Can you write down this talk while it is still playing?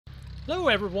Hello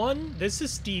everyone, this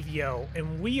is Steveo,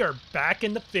 and we are back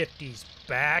in the 50s,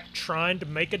 back trying to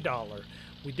make $1.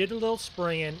 We did a little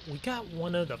spraying. We got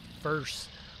one of the first,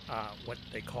 what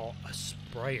they call a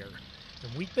sprayer.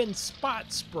 And we've been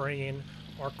spot spraying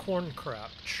our corn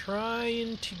crop,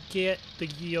 trying to get the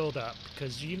yield up,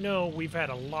 because you know we've had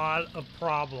a lot of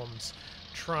problems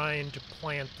trying to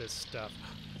plant this stuff.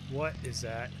 What is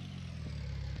that?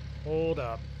 Hold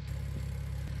up.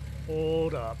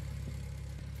 Hold up.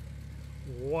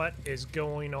 What is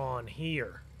going on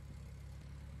here?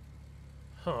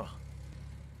 Huh.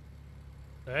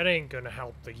 That ain't gonna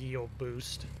help the yield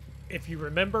boost. If you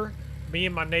remember, me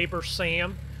and my neighbor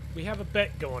Sam, we have a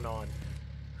bet going on.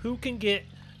 Who can get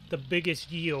the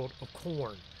biggest yield of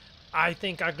corn? I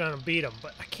think I'm gonna beat him,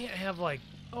 but I can't have like,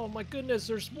 oh my goodness,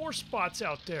 there's more spots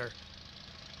out there.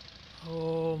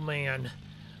 Oh man.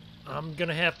 I'm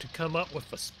gonna have to come up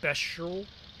with a special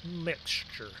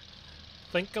mixture.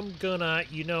 Think I'm gonna,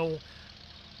 you know,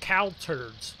 cow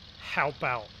turds help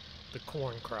out the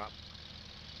corn crop.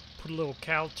 Put a little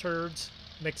cow turds,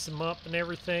 mix them up and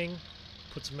everything.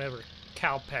 Put some every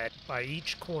cow patch by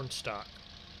each corn stalk.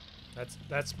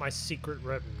 That's my secret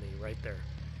remedy right there.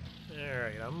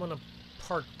 Alright, I'm gonna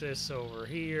park this over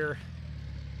here.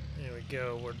 There we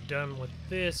go, we're done with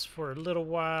this for a little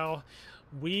while.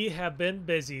 We have been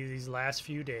busy these last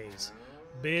few days.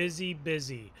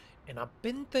 Busy. And I've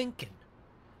been thinking,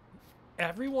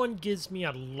 everyone gives me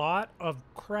a lot of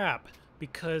crap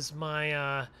because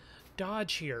my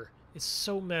Dodge here is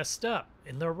so messed up.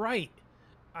 And they're right.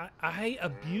 I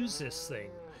abuse this thing.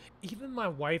 Even my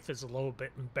wife is a little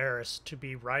bit embarrassed to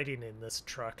be riding in this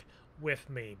truck with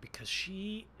me because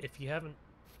she, if you haven't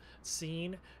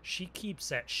seen, she keeps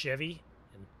that Chevy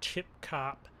in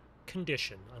tip-top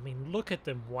condition. I mean, look at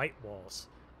them white walls.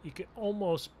 You could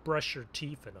almost brush your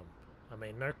teeth in them. I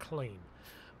mean, they're clean.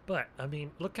 But, I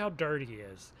mean, look how dirty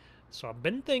it is. So I've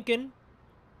been thinking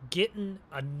getting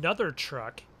another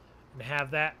truck and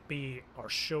have that be our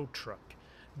show truck.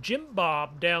 Jim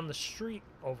Bob down the street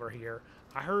over here,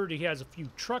 I heard he has a few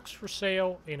trucks for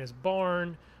sale in his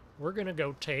barn. We're going to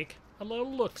go take a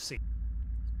little look-see.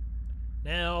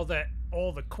 Now that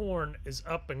all the corn is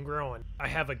up and growing, I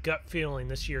have a gut feeling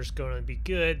this year's going to be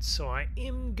good, so I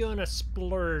am going to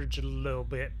splurge a little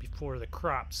bit before the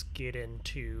crops get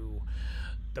into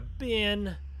the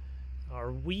bin.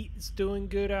 Our wheat is doing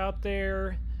good out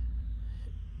there.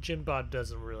 Jim Bob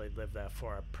doesn't really live that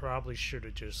far. I probably should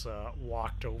have just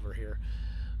walked over here.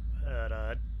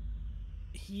 But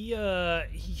he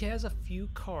has a few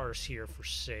cars here for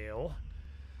sale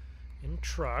and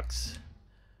trucks.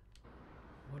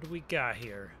 What do we got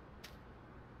here?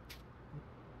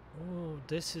 Oh,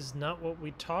 this is not what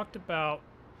we talked about,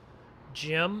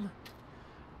 Jim.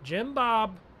 Jim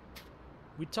Bob.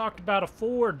 We talked about a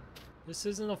Ford. This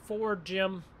isn't a Ford,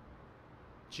 Jim.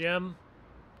 Jim.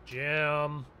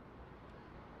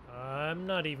 I'm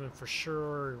not even for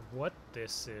sure what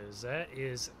this is. That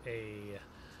is a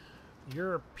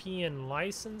European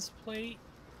license plate.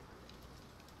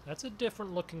 That's a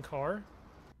different looking car.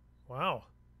 Wow.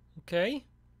 Okay.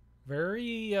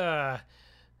 Very, it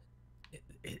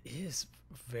is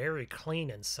very clean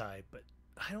inside, but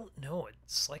I don't know.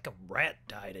 It's like a rat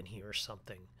died in here or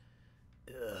something.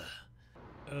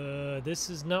 Ugh. This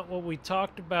is not what we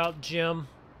talked about, Jim.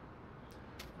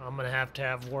 I'm gonna have to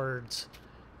have words.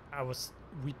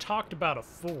 We talked about a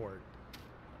Ford.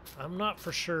 I'm not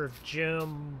for sure if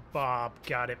Jim Bob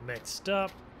got it mixed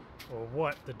up or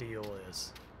what the deal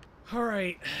is.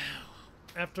 Alright,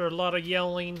 after a lot of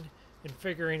yelling and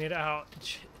figuring it out,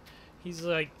 he's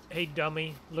like, hey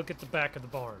dummy, look at the back of the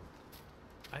barn.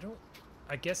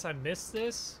 I guess I missed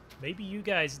this? Maybe you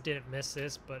guys didn't miss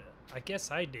this, but I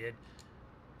guess I did.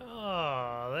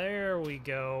 Oh, there we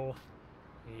go.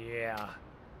 Yeah.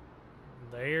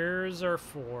 There's our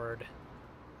Ford.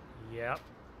 Yep.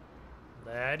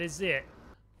 That is it.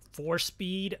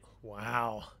 4-speed.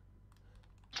 Wow.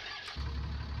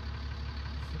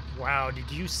 Wow, did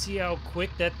you see how quick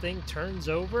that thing turns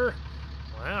over?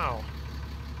 Wow.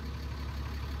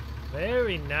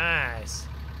 Very nice.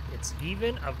 It's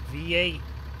even a V8.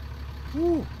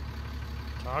 Whew.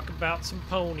 Talk about some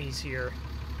ponies here.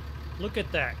 Look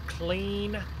at that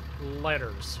clean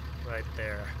letters right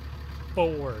there.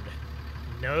 Ford.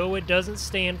 No, it doesn't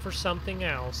stand for something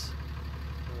else.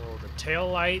 Oh, the tail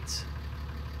lights.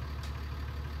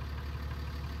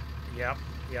 Yep.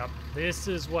 This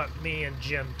is what me and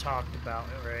Jim talked about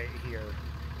right here.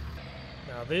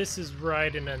 Now this is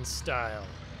riding in style.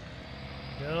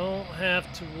 Don't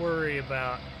have to worry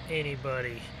about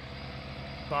anybody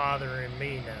bothering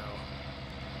me now.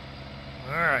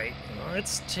 Alright,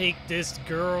 let's take this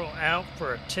girl out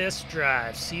for a test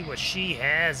drive, see what she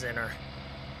has in her.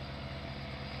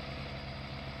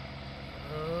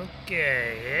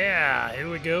 Okay, yeah, here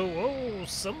we go. Whoa,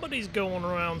 somebody's going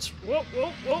around. Whoa,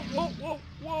 whoa, whoa, whoa, whoa,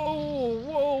 whoa,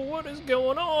 whoa, what is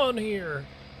going on here?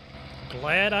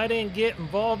 Glad I didn't get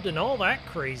involved in all that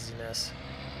craziness.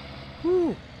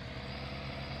 Whew.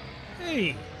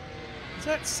 Hey, is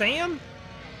that Sam?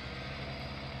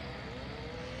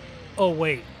 Oh,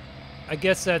 wait. I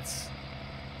guess that's...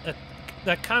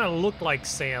 That kind of looked like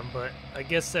Sam, but I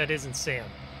guess that isn't Sam.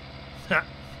 Ha.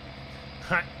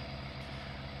 Ha.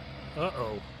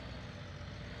 Uh-oh.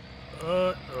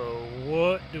 Uh-oh.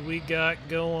 What do we got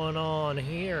going on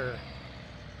here?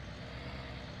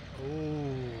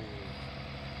 Oh.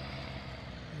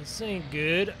 This ain't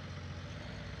good.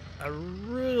 I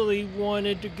really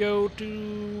wanted to go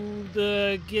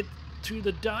to get to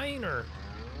the diner.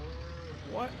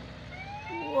 What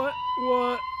are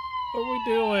we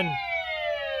doing?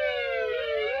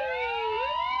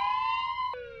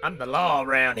 I'm the law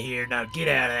around here. Now get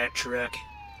out of that truck.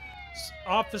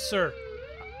 Officer,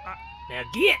 Now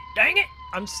get, dang it!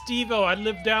 I'm Steveo. I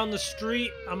live down the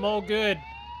street. I'm all good.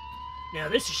 Now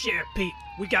this is Sheriff Pete.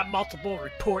 We got multiple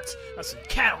reports of some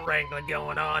cattle wrangling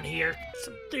going on here,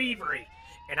 some thievery,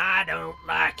 and I don't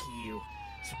like you.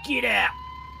 So get out.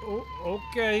 Oh,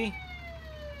 okay.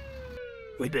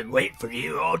 We've been waiting for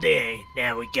you all day.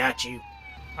 Now we got you.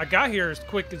 I got here as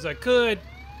quick as I could.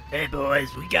 Hey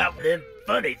boys, we got them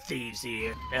funny thieves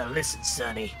here. Now listen,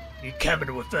 Sonny. You're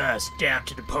coming with us down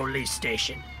to the police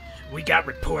station. We got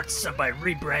reports of somebody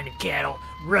rebranding cattle,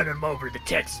 running them over the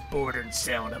Texas border and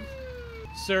selling them.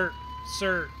 Sir,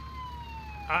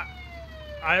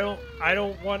 I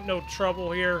don't want no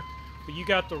trouble here, but you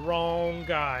got the wrong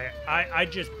guy. I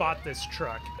just bought this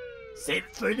truck. Save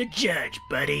it for the judge,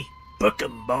 buddy. Book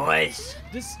 'em, boys.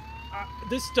 This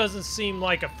doesn't seem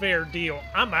like a fair deal.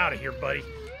 I'm out of here, buddy.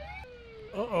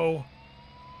 Uh-oh.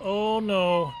 Oh,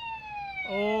 no.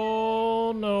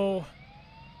 Oh, no.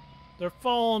 They're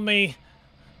following me.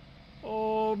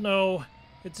 Oh, no.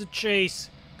 It's a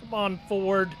chase. Come on,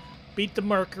 Ford. Beat the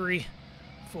Mercury.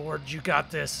 Ford, you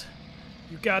got this.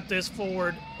 You got this,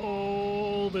 Ford.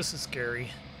 Oh, this is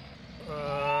scary.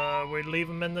 We leave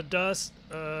them in the dust.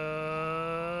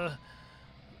 Oh,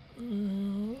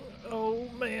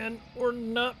 man. We're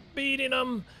not beating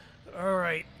them. All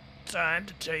right. Time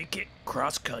to take it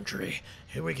cross country.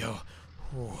 Here we go.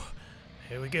 Ooh.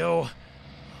 Here we go.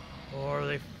 Oh, are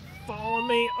they following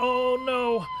me? Oh,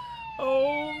 no.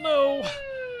 Oh, no.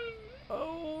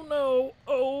 Oh, no.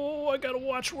 Oh, I gotta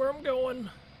watch where I'm going.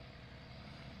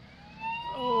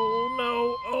 Oh,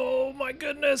 no. Oh, my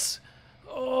goodness.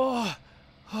 Oh.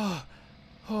 Oh.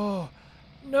 Oh.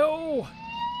 No.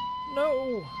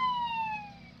 No.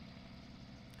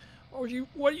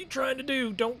 What are you trying to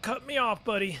do? Don't cut me off,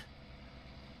 buddy.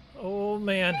 Oh,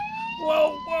 man.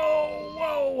 Whoa, whoa,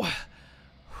 whoa.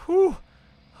 Whew.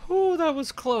 Whew, that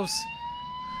was close.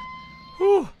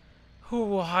 Whew. Whew,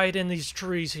 we'll hide in these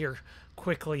trees here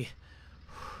quickly.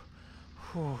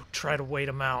 Whew, try to wait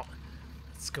them out.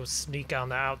 Let's go sneak on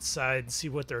the outside and see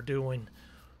what they're doing.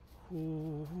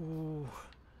 Ooh.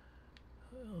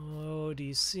 Oh, do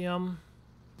you see them?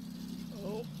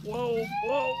 Oh, whoa, whoa,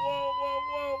 whoa, whoa,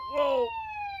 whoa, whoa.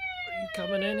 Are you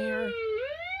coming in here?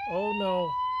 Oh,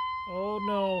 no. Oh,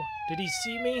 no. Did he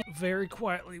see me? Very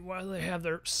quietly, while they have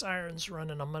their sirens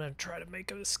running, I'm going to try to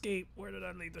make an escape. Where did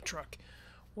I leave the truck?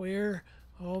 Where?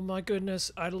 Oh, my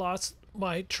goodness. I lost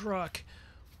my truck.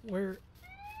 Where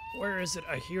is it?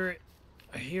 I hear it.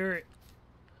 I hear it.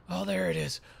 Oh, there it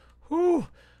is. Whew.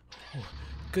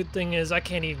 Good thing is I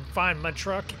can't even find my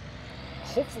truck.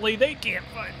 Hopefully they can't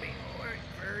find me. All right,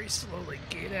 very slowly.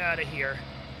 Get out of here.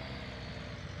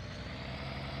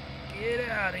 Get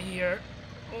out of here.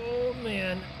 Oh,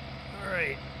 man. All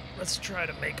right, let's try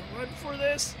to make a run for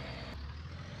this.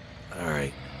 All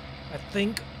right, I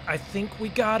think we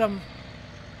got him.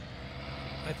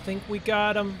 I think we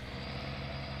got him.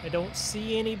 I don't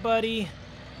see anybody.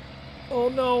 Oh,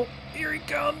 no. Here he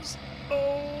comes.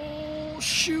 Oh,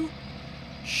 shoot.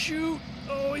 Shoot.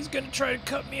 Oh, he's going to try to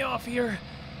cut me off here.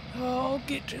 Oh,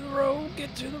 get to the road.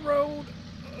 Get to the road.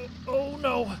 Oh,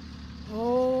 no.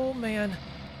 Oh, man.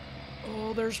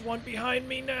 Oh, there's one behind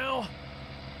me now.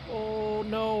 Oh,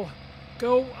 no.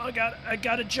 Go. I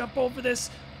got to jump over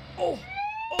this. Oh.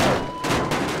 Oh.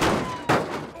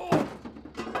 Oh.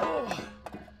 Oh.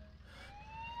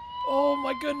 Oh,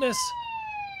 my goodness.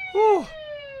 Whew.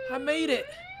 I made it.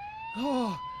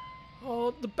 Oh.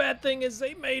 Oh, the bad thing is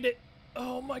they made it.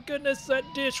 Oh, my goodness. That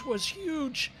ditch was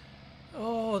huge.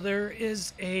 Oh, there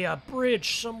is a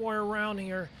bridge somewhere around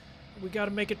here. We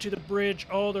gotta make it to the bridge.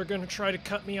 Oh, they're gonna try to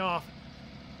cut me off.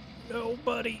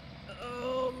 Nobody.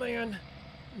 Oh, man.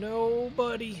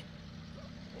 Nobody.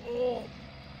 Oh.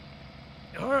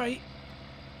 Alright.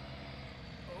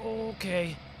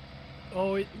 Okay.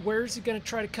 Oh, where's he gonna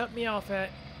try to cut me off at?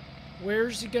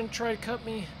 Where's he gonna try to cut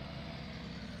me?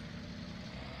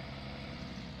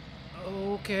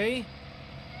 Okay.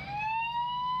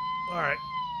 Alright.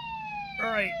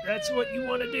 Alright, that's what you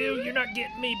want to do? You're not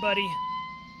getting me, buddy.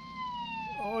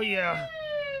 Oh, yeah.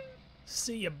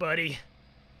 See ya, buddy.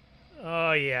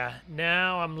 Oh, yeah.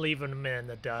 Now I'm leaving him in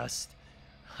the dust.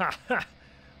 Ha ha.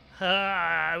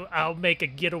 I'll make a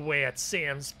getaway at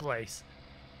Sam's place.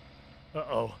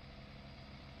 Uh-oh.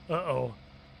 Uh-oh.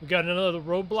 We got another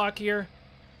roadblock here.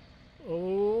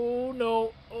 Oh,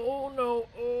 no. Oh, no.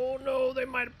 Oh, no. They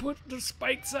might have put the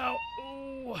spikes out.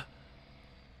 Oh.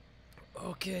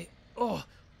 Okay. Oh.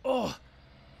 Oh.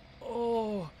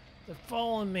 Oh. They're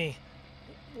following me.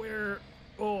 Where?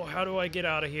 Oh, how do I get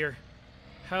out of here?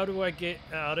 How do I get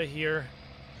out of here?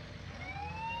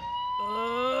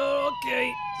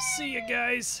 Okay. See you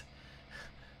guys.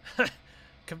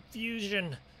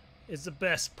 Confusion is the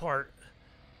best part.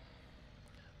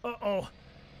 Uh-oh.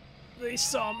 They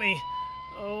saw me.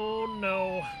 Oh,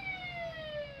 no.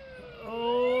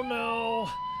 Oh, no.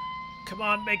 Come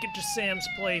on, make it to Sam's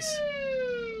place.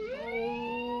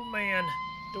 Oh, man.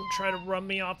 Don't try to run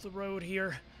me off the road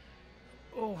here.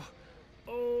 Oh.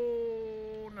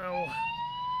 Oh, no.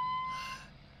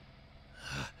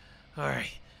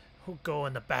 Alright. We'll go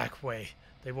in the back way.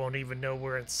 They won't even know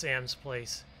we're in Sam's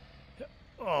place.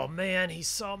 Oh, man. He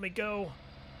saw me go.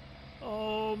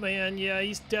 Oh, man. Yeah,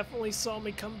 he's definitely saw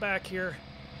me come back here.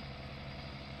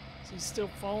 Is he still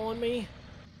following me?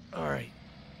 Alright.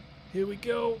 Here we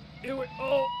go. Here we...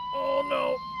 Oh! Oh,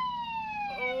 no!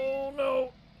 Oh,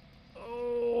 no!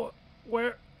 Oh!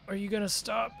 Where... Are you gonna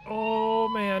stop? Oh,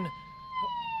 man.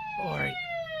 Alright.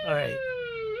 Alright.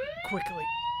 Quickly.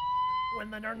 When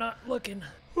they're not looking.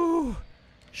 Ooh.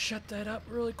 Shut that up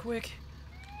really quick.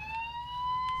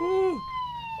 Ooh.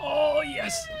 Oh,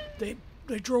 yes. They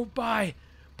drove by.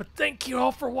 But thank you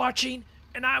all for watching,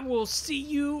 and I will see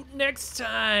you next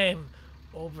time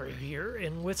over here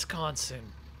in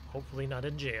Wisconsin. Hopefully not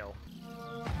in jail.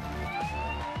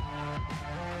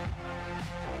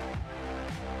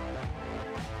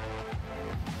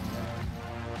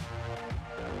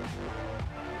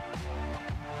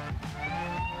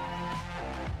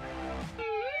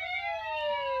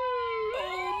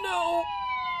 Oh no!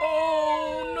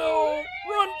 Oh no!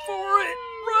 Run for it!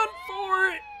 Run for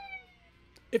it!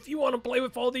 If you want to play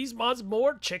with all these mods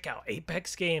more, check out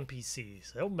Apex Game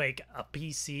PCs. They'll make a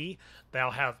PC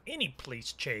that'll have any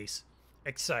police chase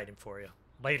exciting for you.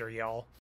 Later, y'all.